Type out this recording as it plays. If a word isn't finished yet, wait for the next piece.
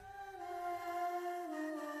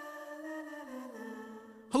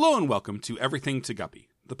Hello and welcome to Everything to Guppy,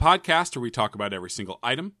 the podcast where we talk about every single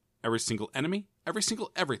item, every single enemy, every single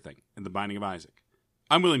everything in The Binding of Isaac.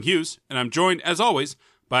 I'm William Hughes, and I'm joined, as always,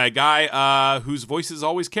 by a guy whose voices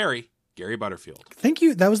always carry, Gary Butterfield. Thank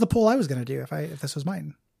you. That was the poll I was going to do if this was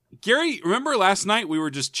mine. Gary, remember last night we were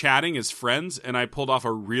just chatting as friends, and I pulled off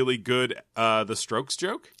a really good The Strokes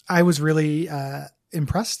joke? I was really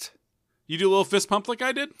impressed. You do a little fist pump like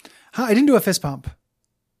I did? I didn't do a fist pump.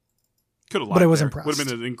 Could have lied, but I was there. impressed. Would have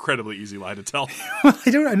been an incredibly easy lie to tell.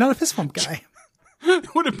 I'm not a fist pump guy.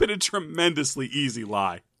 It would have been a tremendously easy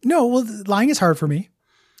lie. No, well, lying is hard for me.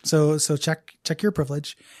 So check your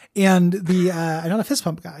privilege. And I'm not a fist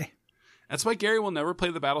pump guy. That's why Gary will never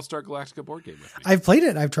play the Battlestar Galactica board game with me. I've played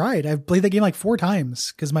it. I've tried. I've played the game like 4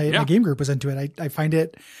 times because my game group was into it. I find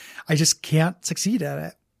it, I just can't succeed at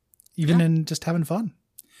it, even in just having fun.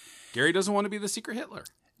 Gary doesn't want to be the secret Hitler.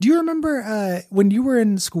 Do you remember when you were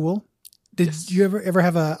in school, did you ever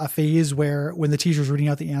have a phase where when the teacher was reading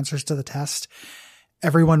out the answers to the test,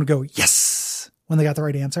 everyone would go, yes, when they got the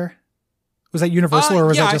right answer? Was that universal or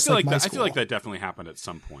was that just like my school? I feel like that definitely happened at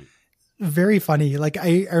some point. Very funny. Like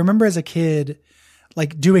I remember as a kid,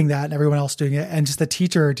 like doing that and everyone else doing it and just the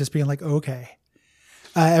teacher just being like, okay,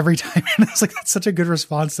 every time. And it's like, that's such a good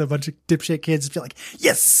response to a bunch of dipshit kids to be like,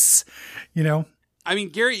 yes, you know? I mean,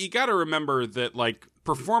 Gary, you got to remember that like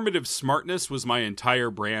performative smartness was my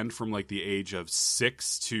entire brand from like the age of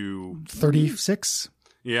 6 to 36.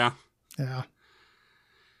 Yeah. Yeah.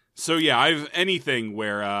 So yeah, I've anything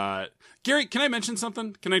where, Gary, can I mention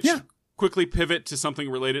something? Can I quickly pivot to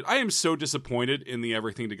something related? I am so disappointed in the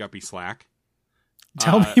Everything to Guppy Slack.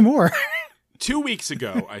 Tell me more. 2 weeks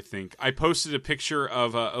ago, I think, I posted a picture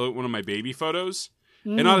of one of my baby photos.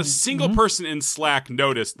 And not a single person in Slack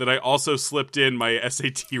noticed that I also slipped in my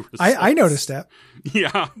SAT results. I noticed it.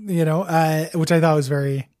 Yeah. You know, which I thought was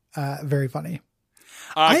very, very funny.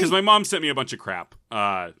 Because my mom sent me a bunch of crap,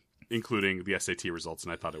 including the SAT results,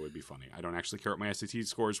 and I thought it would be funny. I don't actually care what my SAT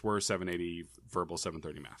scores were, 780 verbal,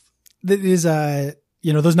 730 math. That is,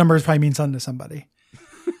 those numbers probably mean something to somebody.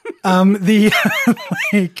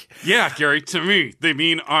 Yeah, Gary, to me, they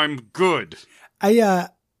mean I'm good.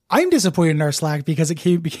 I'm disappointed in our Slack because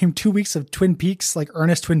it became 2 weeks of Twin Peaks, like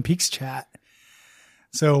earnest Twin Peaks chat.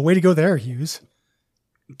 So way to go there, Hughes.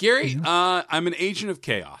 Gary, I'm an agent of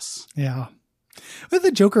chaos. Yeah. But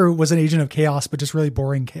the Joker was an agent of chaos, but just really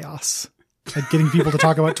boring chaos. Like getting people to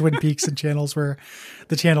talk about Twin Peaks in channels where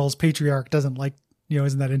the channel's patriarch doesn't like,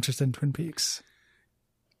 isn't that interested in Twin Peaks.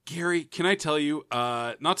 Gary, can I tell you,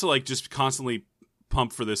 not to like just constantly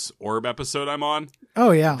pump for this Orb episode I'm on.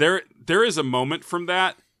 Oh yeah. There is a moment from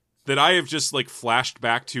that I have just like flashed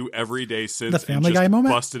back to every day since. The Family Guy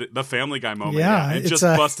moment? The Family Guy moment. Yeah. And just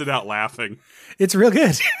busted out laughing. It's real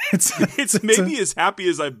good. It's made me as happy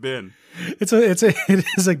as I've been. It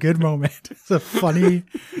is a good moment. It's a funny,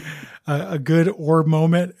 a good Orb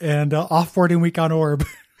moment and offboarding week on Orb.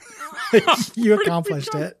 You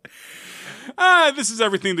accomplished it. This is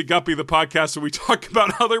Everything to Guppy, the podcast where we talk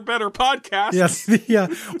about other better podcasts. Yes. Yeah.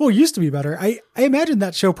 Well, it used to be better. I imagine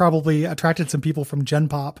that show probably attracted some people from Gen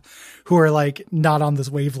Pop who are like not on this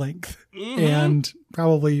wavelength and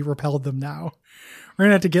probably repelled them now. We're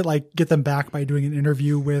going to have to get them back by doing an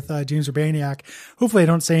interview with James Urbaniak. Hopefully I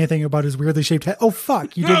don't say anything about his weirdly shaped head. Oh,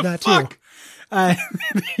 fuck. You did that fuck.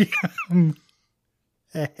 Too.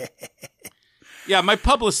 Yeah, my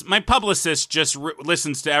publicist just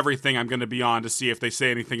listens to everything I'm going to be on to see if they say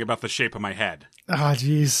anything about the shape of my head. Ah,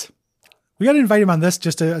 jeez. We got to invite him on this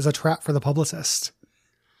just as a trap for the publicist.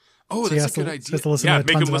 Oh, so that's a good idea. Just to listen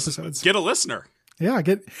to tons of episodes. Get a listener. Yeah,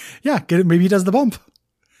 get it. Maybe he does the bump.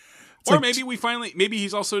 Or maybe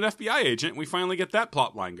he's also an FBI agent and we finally get that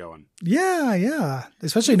plot line going. Yeah.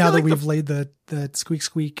 Especially now that we've laid the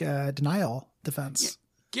squeak denial defense. Yeah.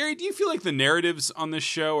 Gary, do you feel like the narratives on this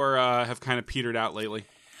show have kind of petered out lately?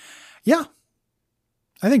 Yeah,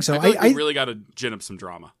 I think so. I really got to gin up some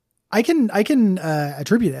drama. I can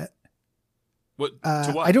attribute it. What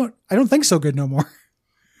to what? I don't think so good no more.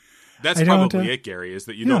 That's probably it, Gary. Is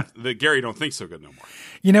that Gary don't think so good no more?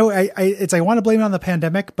 I want to blame it on the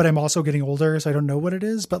pandemic, but I'm also getting older, so I don't know what it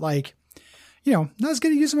is. But not as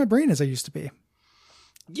good at using my brain as I used to be.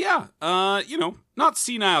 Yeah, not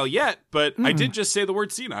senile yet, but I did just say the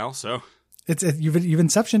word senile, so you've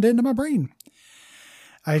inceptioned it into my brain.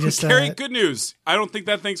 I just Gary, good news. I don't think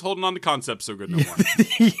that thing's holding on to concepts so good no more.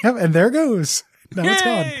 Yep, and there goes. Now it's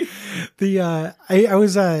gone.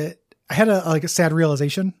 I had a sad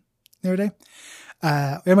realization the other day.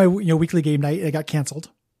 In my weekly game night, it got canceled.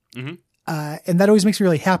 Mm-hmm. And that always makes me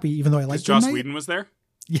really happy, even though I like Joss Whedon was there.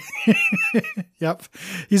 Yep.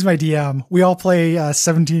 He's my DM. We all play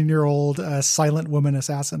 17-year-old silent woman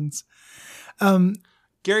assassins.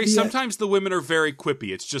 Gary, sometimes the women are very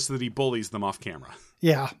quippy. It's just that he bullies them off camera.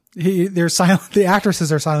 Yeah. They're silent. The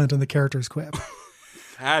actresses are silent and the characters quip.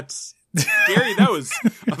 That's Gary, that was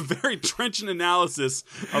a very trenchant analysis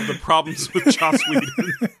of the problems with Joss Whedon.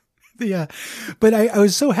 Yeah. But I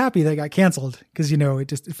was so happy that it got canceled because,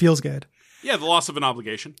 it feels good. Yeah, the loss of an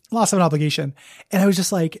obligation. Loss of an obligation. And I was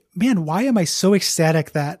just like, man, why am I so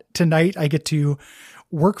ecstatic that tonight I get to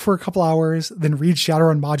work for a couple hours, then read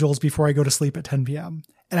Shadowrun modules before I go to sleep at 10 p.m.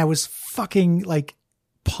 And I was fucking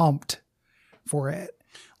pumped for it.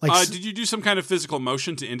 Did you do some kind of physical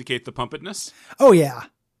motion to indicate the pumpedness? Oh yeah.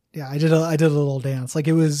 Yeah. I did a little dance.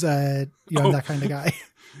 It was, I'm that kind of guy.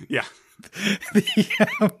 Yeah.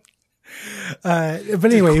 But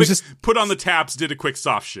anyway, it was just put on the taps, did a quick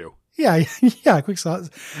soft shoe. Yeah. Yeah. Quick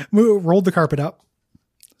soft, rolled the carpet up,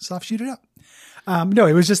 soft shoot it up. No,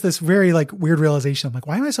 it was just this very weird realization. I'm like,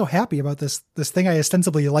 why am I so happy about this thing I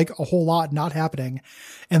ostensibly like a whole lot not happening,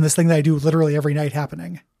 and this thing that I do literally every night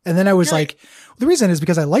happening? And then I was the reason is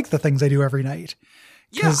because I like the things I do every night.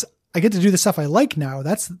 Because I get to do the stuff I like now.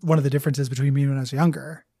 That's one of the differences between me when I was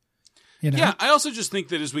younger. Yeah, I also just think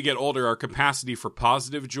that as we get older, our capacity for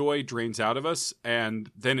positive joy drains out of us, and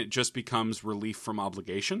then it just becomes relief from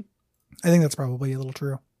obligation. I think that's probably a little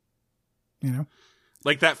true.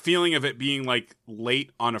 That feeling of it being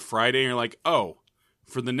late on a Friday, and you're like, oh,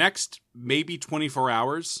 for the next maybe 24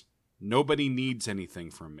 hours, nobody needs anything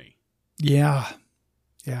from me. Yeah.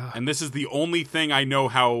 Yeah. And this is the only thing I know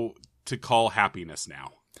how to call happiness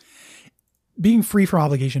now. Being free from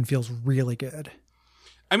obligation feels really good.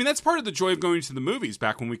 I mean, that's part of the joy of going to the movies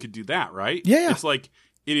back when we could do that, right? Yeah. It's it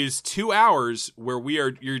is 2 hours where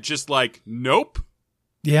you're just nope.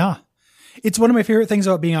 Yeah. It's one of my favorite things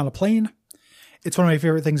about being on a plane. It's one of my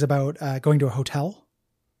favorite things about going to a hotel.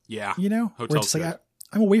 Yeah. Hotel's where it's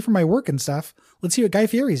I'm away from my work and stuff. Let's see what Guy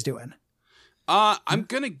Fieri's doing. I'm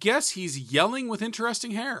going to guess he's yelling with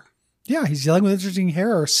interesting hair. Yeah, he's yelling with interesting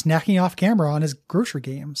hair or snacking off camera on his grocery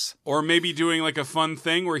games. Or maybe doing a fun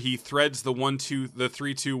thing where he threads the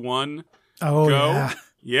 3, 2, 1. Oh, go. yeah.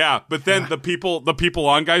 Yeah, but then the people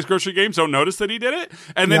on Guy's grocery games don't notice that he did it,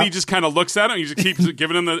 and then he just kind of looks at him, and he just keeps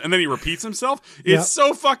giving him and then he repeats himself. It's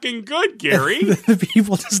so fucking good, Gary. The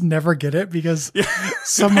people just never get it because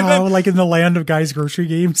somehow, in the land of Guy's grocery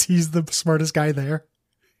games, he's the smartest guy there.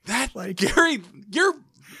 Gary,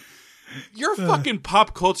 your fucking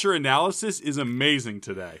pop culture analysis is amazing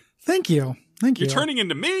today. Thank you. You're turning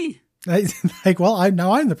into me. I'm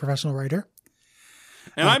the professional writer,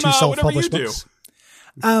 and I'm whatever you do.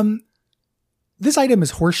 This item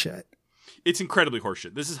is horseshit. It's incredibly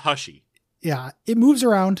horseshit. This is hushy. Yeah. It moves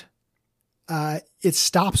around. It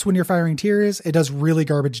stops when you're firing tiers. It does really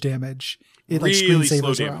garbage damage. It really screen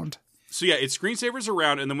savers around. So yeah, it screen savers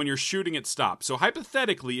around, and then when you're shooting, it stops. So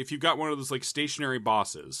hypothetically, if you've got one of those stationary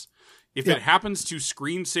bosses, if it happens to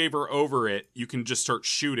screensaver over it, you can just start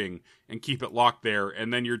shooting and keep it locked there,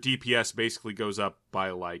 and then your DPS basically goes up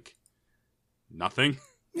by nothing.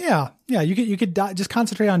 Yeah. You could just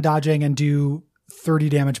concentrate on dodging and do 30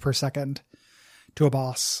 damage per second to a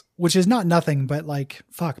boss, which is not nothing, but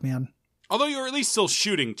fuck, man. Although you're at least still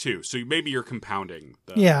shooting too, so maybe you're compounding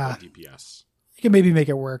the DPS. You can maybe make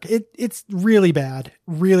it work. It's really bad,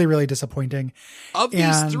 really, really disappointing. Of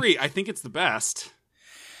these three, I think it's the best.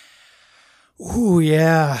 Ooh,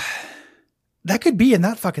 yeah. That could be, and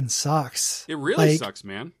that fucking sucks. It really sucks,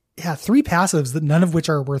 man. Yeah, 3 passives that none of which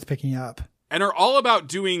are worth picking up. And are all about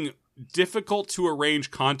doing difficult to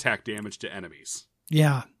arrange contact damage to enemies.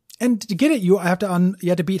 Yeah. And to get it, you have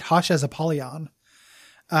to beat Hush as Apollyon.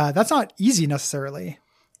 That's not easy necessarily.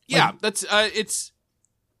 Yeah, that's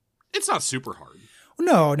it's not super hard.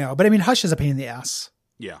 No. But I mean, Hush is a pain in the ass.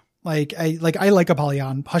 Yeah. I like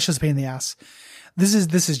Apollyon. Hush is a pain in the ass. This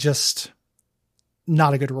is just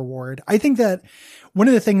not a good reward. I think that one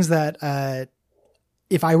of the things that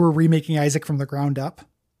if I were remaking Isaac from the ground up,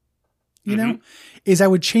 is I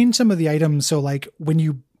would change some of the items. So when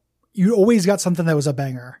you always got something that was a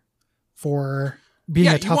banger for being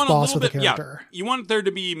a tough boss with a character. Yeah, you want there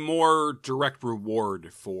to be more direct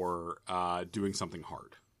reward for doing something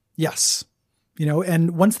hard. Yes.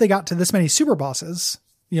 And once they got to this many super bosses,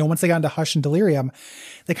 once they got into Hush and Delirium,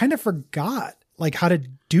 they kind of forgot how to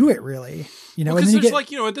do it really, because there's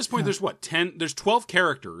at this point, there's 10, there's 12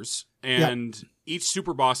 characters, and each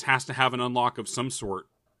super boss has to have an unlock of some sort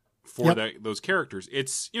for those characters.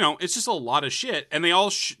 It's, it's just a lot of shit, and they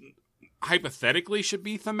all hypothetically should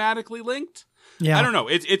be thematically linked. Yeah. I don't know.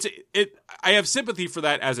 I have sympathy for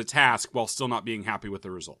that as a task while still not being happy with the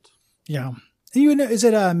result. Yeah. You know, is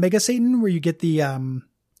it a Mega Satan where you get the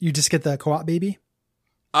you just get the co-op baby?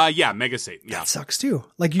 Yeah, Mega Satan. Yeah, that sucks too.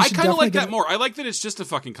 Like you I should kind of definitely like get that more. I like that it's just a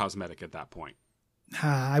fucking cosmetic at that point.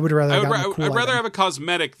 I would rather. I'd rather have a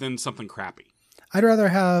cosmetic than something crappy. I'd rather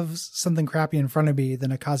have something crappy in front of me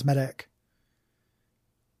than a cosmetic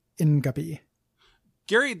in Guppy.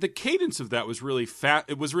 Gary, the cadence of that was really fat.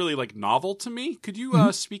 It was really like novel to me. Could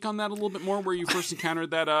you speak on that a little bit more? Where you first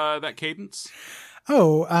encountered that cadence?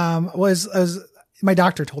 Oh, was my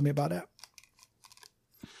doctor told me about it.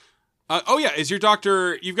 Oh yeah, is your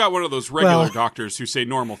doctor? You've got one of those regular doctors who say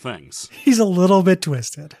normal things. He's a little bit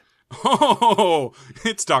twisted. Oh,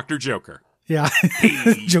 it's Dr. Joker. Yeah,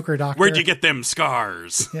 hey, Joker doctor. Where'd you get them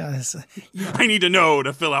scars? Yes, yeah. I need to know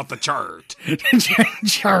to fill out the chart.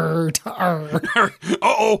 Chart.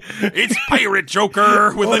 Oh, it's Pirate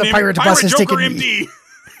Joker with an Pirate bus is Joker taking MD.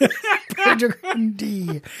 Pirate Joker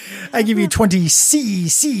MD. I give you 20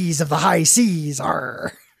 C's of the high seas.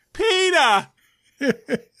 Arr. Peter.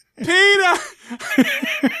 Peter,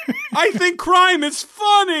 I think crime is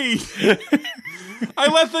funny. I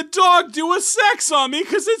let the dog do a sex on me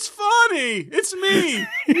because it's funny. It's me,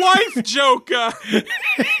 Wife Joker.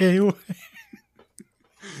 Hey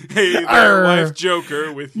there, Wife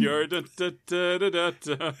Joker, with your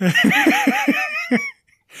da-da-da-da-da.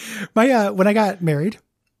 When I got married.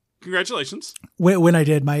 Congratulations. When I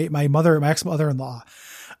did, my ex-mother-in-law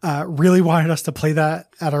really wanted us to play that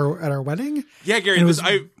at our wedding. Yeah, Gary,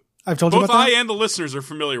 I've told you about that. Both I and the listeners are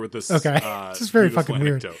familiar with this. Okay. It's just very fucking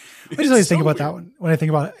weird. I just always think about that one when I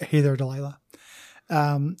think about Hey There, Delilah.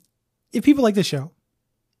 If people like the show,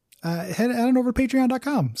 head on over to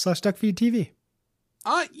patreon.com/duckfeedtv.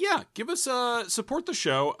 Yeah, give us support the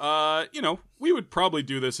show. We would probably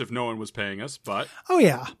do this if no one was paying us, but oh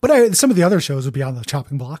yeah, but some of the other shows would be on the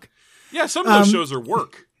chopping block. Yeah, some of those shows are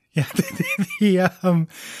work. Yeah, Gary,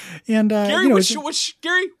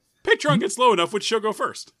 Patreon gets low enough. Which show go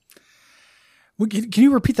first? Can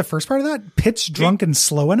you repeat the first part of that? Pitch, drunk, and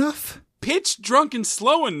slow enough? Pitch, drunk, and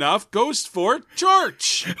slow enough goes for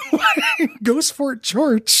Church. Goes for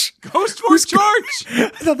Church? Goes for Church. I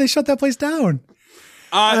thought they shut that place down.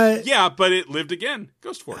 Yeah, but it lived again.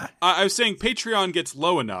 Ghost Fort. I was saying Patreon gets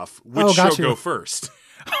low enough. Which show go first?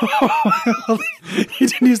 You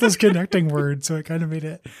didn't use those connecting words, so it kind of made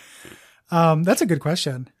it. That's a good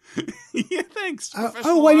question. Yeah, thanks.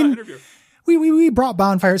 Interview. We brought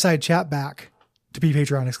Bonfireside Chat back to be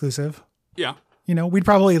Patreon exclusive. Yeah. We'd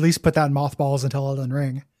probably at least put that in mothballs until Elden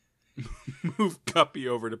Ring. Move Guppy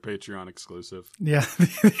over to Patreon exclusive. Yeah,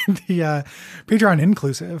 the Patreon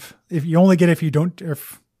inclusive. If you only get if you don't join the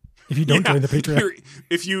Patreon.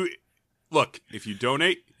 If you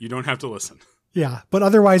donate, you don't have to listen. Yeah, but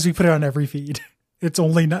otherwise we put it on every feed. It's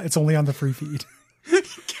only on the free feed.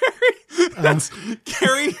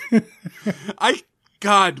 Gary,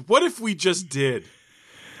 God, what if we just did?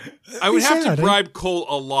 I would have to bribe Cole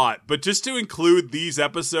a lot, but just to include these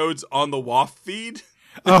episodes on the WAF feed.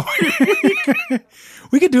 Oh,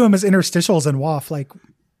 we could do them as interstitials in WAF, like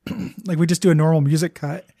we just do a normal music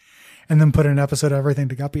cut and then put an episode of Everything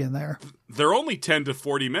to Guppy in there. They're only 10 to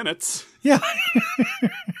 40 minutes. Yeah.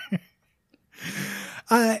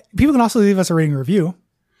 People can also leave us a rating review.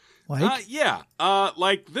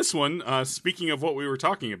 Like this one, speaking of what we were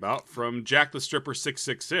talking about, from Jack the Stripper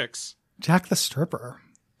 666. Jack the Stripper?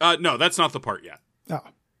 No, that's not the part yet. Oh.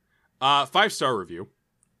 5-star review.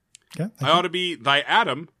 Okay, I ought to be thy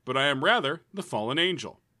Adam, but I am rather the fallen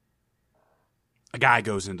angel. A guy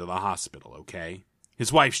goes into the hospital, okay?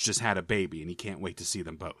 His wife's just had a baby, and he can't wait to see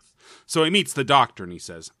them both. So he meets the doctor, and he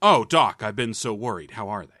says, "Oh, Doc, I've been so worried. How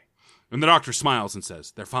are they?" And the doctor smiles and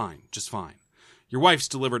says, "They're fine, just fine. Your wife's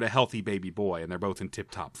delivered a healthy baby boy, and they're both in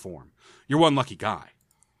tip-top form. You're one lucky guy."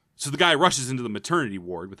 So the guy rushes into the maternity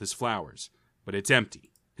ward with his flowers, but it's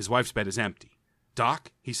empty. His wife's bed is empty.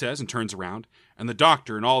 "Doc," he says, and turns around, and the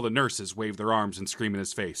doctor and all the nurses wave their arms and scream in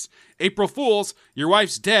his face, "April Fools, your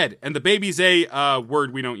wife's dead, and the baby's a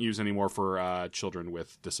word we don't use anymore for children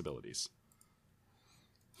with disabilities."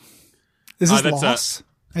 Is this loss?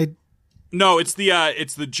 No, it's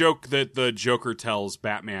the joke that the Joker tells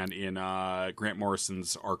Batman in Grant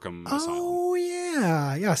Morrison's Arkham Asylum. Oh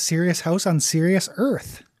yeah, Serious House on Serious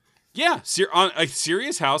Earth. Yeah, on a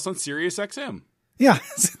Serious House on Sirius XM. Yeah,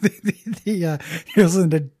 you're listening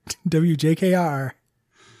to WJKR.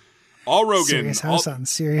 All Rogan. Serious House on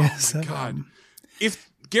Serious. Oh my God. If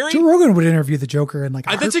Gary... Joe Rogan would interview the Joker in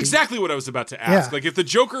that's exactly what I was about to ask. Yeah. Like, if the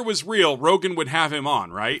Joker was real, Rogan would have him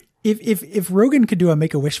on, right? If Rogan could do a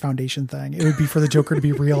Make-A-Wish Foundation thing, it would be for the Joker to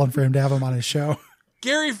be real and for him to have him on his show.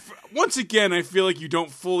 Gary, Once again, I feel like you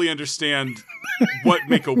don't fully understand what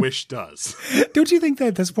Make-A-Wish does. Don't you think that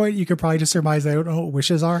at this point you could probably just surmise I don't know what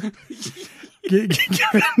wishes are? Given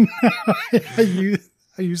I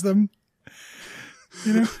use them.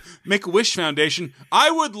 You know? Make-A-Wish Foundation, I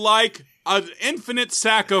would like an infinite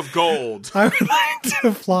sack of gold. I would like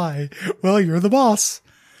to fly. Well, you're the boss.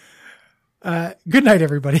 Good night,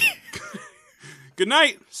 everybody. Good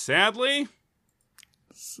night, sadly.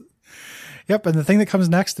 Yep, and the thing that comes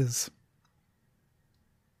next is...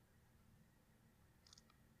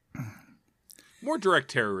 more direct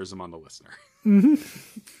terrorism on the listener.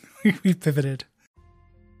 We pivoted.